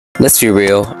Let's be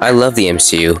real, I love the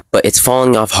MCU, but it's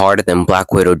falling off harder than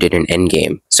Black Widow did in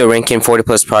Endgame. So ranking 40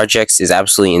 plus projects is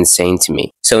absolutely insane to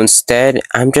me. So instead,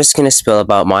 I'm just gonna spill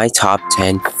about my top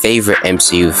 10 favorite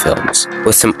MCU films,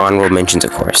 with some honorable mentions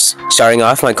of course. Starting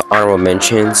off, my honorable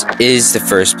mentions is the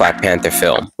first Black Panther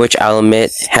film, which I'll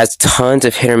admit has tons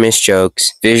of hit or miss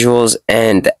jokes, visuals,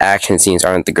 and the action scenes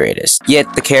aren't the greatest.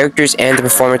 Yet the characters and the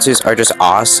performances are just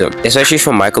awesome, especially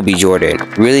from Michael B. Jordan,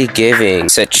 really giving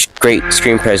such great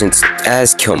screen presence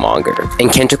as Killmonger.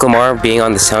 And Kendrick Lamar being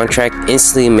on the soundtrack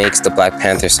instantly makes the Black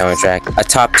Panther soundtrack a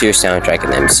top tier soundtrack in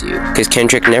the MCU, because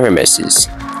Kendrick never misses.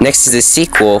 Next is the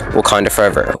sequel, Wakanda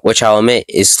Forever, which I'll admit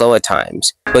is slow at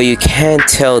times, but you can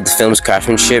tell the film's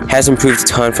craftsmanship has improved a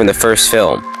ton from the first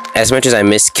film. As much as I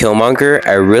missed Killmonger,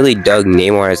 I really dug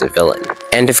Namor as a villain.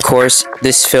 And of course,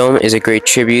 this film is a great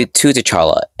tribute to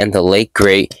T'Challa and the late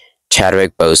great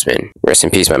Chadwick Boseman. Rest in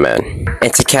peace, my man.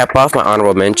 And to cap off my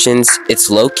honorable mentions, it's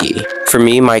Loki. For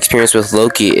me, my experience with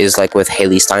Loki is like with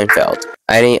Haley Steinfeld.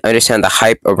 I didn't understand the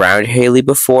hype around Haley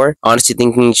before, honestly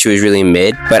thinking she was really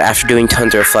mid, but after doing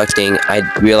tons of reflecting, I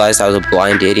realized I was a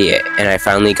blind idiot, and I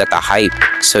finally got the hype.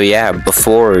 So yeah,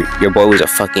 before, your boy was a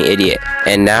fucking idiot,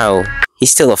 and now,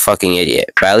 he's still a fucking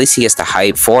idiot, but at least he gets the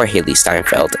hype for Haley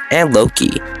Steinfeld and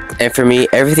Loki. And for me,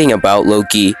 everything about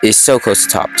Loki is so close to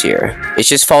top tier. It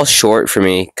just falls short for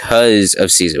me because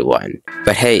of season 1.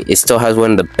 But hey, it still has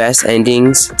one of the best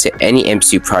endings to any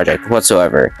MCU project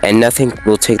whatsoever, and nothing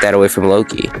will take that away from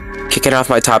Loki. Kicking off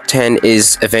my top 10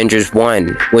 is Avengers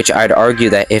 1, which I'd argue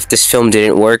that if this film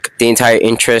didn't work, the entire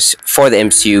interest for the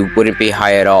MCU wouldn't be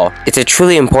high at all. It's a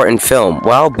truly important film,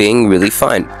 while being really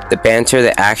fun. The banter,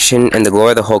 the action, and the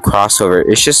glory of the whole crossover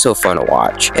is just so fun to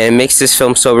watch, and it makes this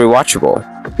film so rewatchable.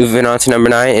 Moving on to number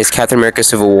 9 is Captain America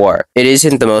Civil War. It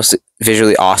isn't the most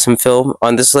visually awesome film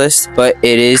on this list, but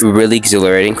it is a really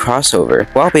exhilarating crossover,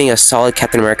 while being a solid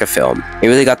Captain America film. It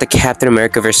really got the Captain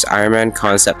America vs. Iron Man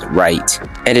concept right,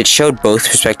 and it showed both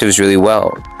perspectives really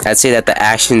well. I'd say that the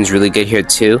action is really good here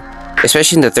too,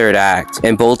 especially in the third act.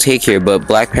 And bold take here, but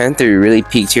Black Panther really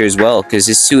peaked here as well, because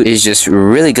his suit is just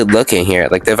really good looking here.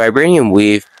 Like, the vibranium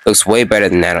weave looks way better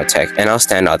than nanotech, and I'll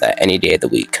stand on that any day of the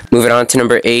week. Moving on to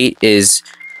number 8 is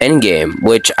Endgame,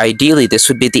 which ideally this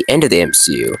would be the end of the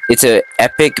MCU. It's an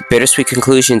epic, bittersweet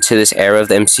conclusion to this era of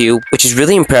the MCU, which is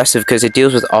really impressive because it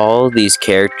deals with all these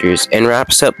characters and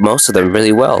wraps up most of them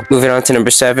really well. Moving on to number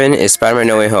 7 is Spider-Man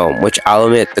No Way Home, which I'll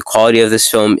admit the quality of this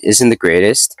film isn't the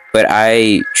greatest, but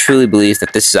I truly believe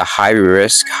that this is a high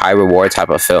risk, high reward type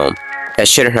of film that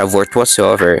shouldn't have worked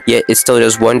whatsoever, yet it still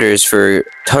does wonders for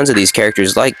tons of these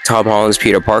characters like Tom Holland's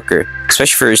Peter Parker,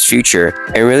 especially for his future,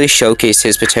 and really showcased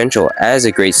his potential as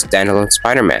a great standalone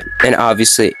Spider-Man. And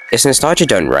obviously, it's nostalgia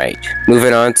done right.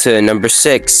 Moving on to number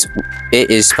 6, it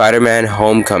is Spider-Man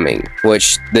Homecoming,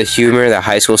 which the humor, the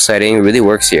high school setting really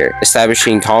works here,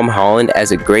 establishing Tom Holland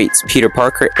as a great Peter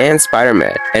Parker and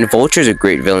Spider-Man. And Vulture's a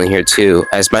great villain here too,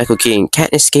 as Michael Keaton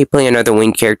can't escape playing another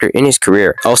winged character in his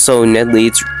career. Also, Ned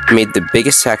Leeds made the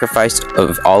biggest sacrifice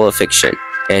of all of fiction,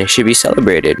 and it should be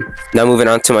celebrated. Now moving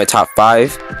on to my top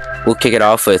 5, we'll kick it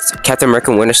off with Captain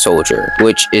America Winter Soldier,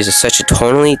 which is such a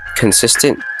tonally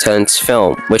consistent, tense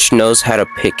film, which knows how to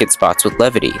pick its spots with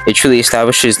levity. It truly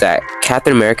establishes that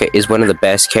Captain America is one of the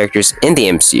best characters in the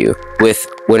MCU, with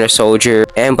Winter Soldier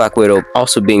and Black Widow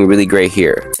also being really great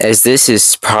here, as this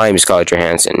is prime Scarlett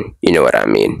Johansson, you know what I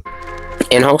mean.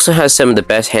 And also has some of the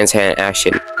best hand-to-hand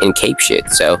action in cape shit,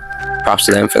 so props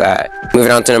to them for that.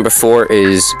 Moving on to number 4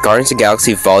 is Guardians of the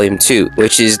Galaxy Volume 2,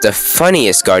 which is the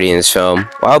funniest Guardians film,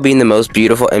 while being the most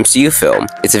beautiful MCU film.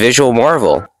 It's a visual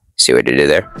marvel. See what I did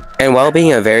there? And while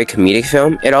being a very comedic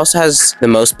film, it also has the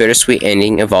most bittersweet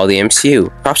ending of all the MCU.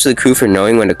 Props to the crew for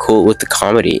knowing when to cool it with the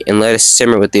comedy and let us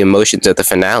simmer with the emotions of the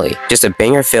finale. Just a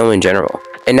banger film in general.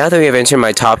 And now that we have entered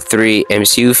my top 3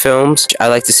 MCU films, I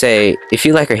like to say, if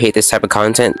you like or hate this type of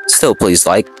content, still please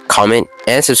like, comment,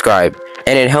 and subscribe.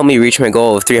 And it'd help me reach my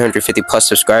goal of 350 plus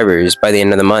subscribers by the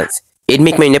end of the month. It'd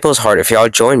make my nipples hard if y'all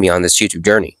join me on this YouTube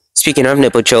journey. Speaking of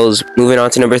nipple chills, moving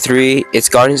on to number 3, it's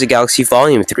Guardians of the Galaxy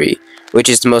Volume 3, which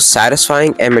is the most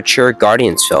satisfying and mature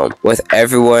Guardians film, with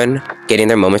everyone getting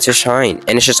their moment to shine,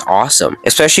 and it's just awesome.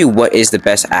 Especially what is the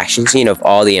best action scene of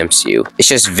all the MCU. It's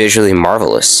just visually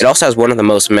marvelous. It also has one of the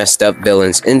most messed up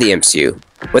villains in the MCU,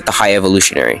 with the High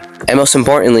Evolutionary. And most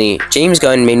importantly, James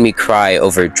Gunn made me cry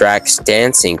over Drax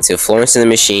dancing to Florence and the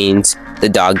Machine's The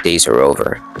Dog Days Are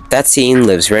Over. That scene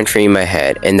lives rent-free in my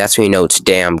head, and that's when you know it's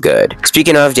damn good.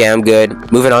 Speaking of damn good,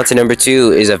 moving on to number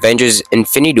 2 is Avengers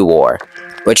Infinity War,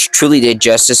 which truly did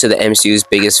justice to the MCU's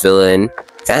biggest villain,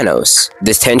 Thanos.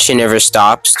 This tension never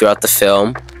stops throughout the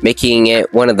film, making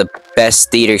it one of the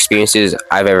best theater experiences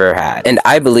I've ever had. And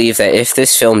I believe that if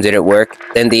this film didn't work,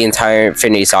 then the entire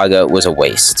Infinity Saga was a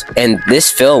waste. And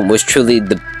this film was truly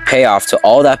the payoff to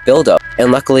all that buildup,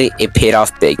 and luckily it paid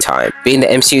off big time, being the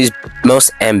MCU's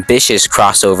most ambitious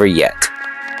crossover yet.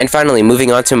 And finally,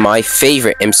 moving on to my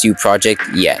favorite MCU project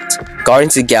yet,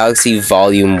 Guardians of the Galaxy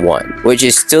Volume 1, which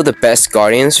is still the best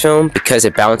Guardians film because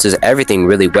it balances everything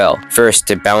really well. First,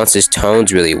 it balances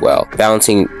tones really well,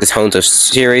 balancing the tones of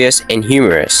serious and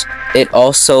humorous. It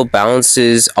also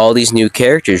balances all these new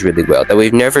characters really well that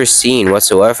we've never seen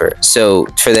whatsoever. So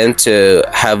for them to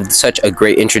have such a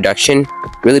great introduction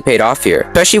really paid off here,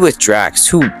 especially with Drax,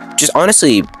 who just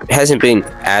honestly hasn't been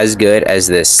as good as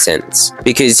this since,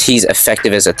 because he's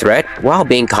effective as a threat while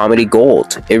being comedy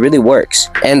gold. It really works.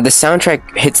 And the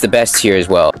soundtrack hits the best here as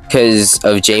well because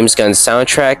of James Gunn's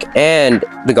soundtrack and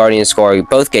the Guardians score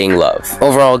both getting love.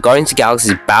 Overall, Guardians of the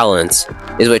Galaxy's balance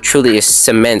is what truly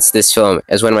cements this film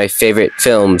as one of my favorite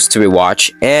films to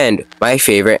rewatch and my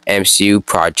favorite MCU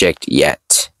project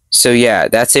yet. So yeah,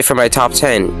 that's it for my top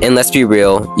 10, and let's be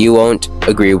real, you won't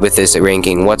agree with this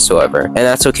ranking whatsoever, and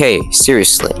that's okay,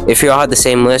 seriously. If you all had the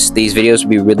same list, these videos would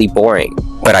be really boring.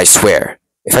 But I swear,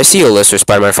 if I see a list where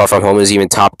Spider-Man Far From Home is even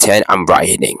top 10, I'm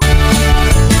rioting.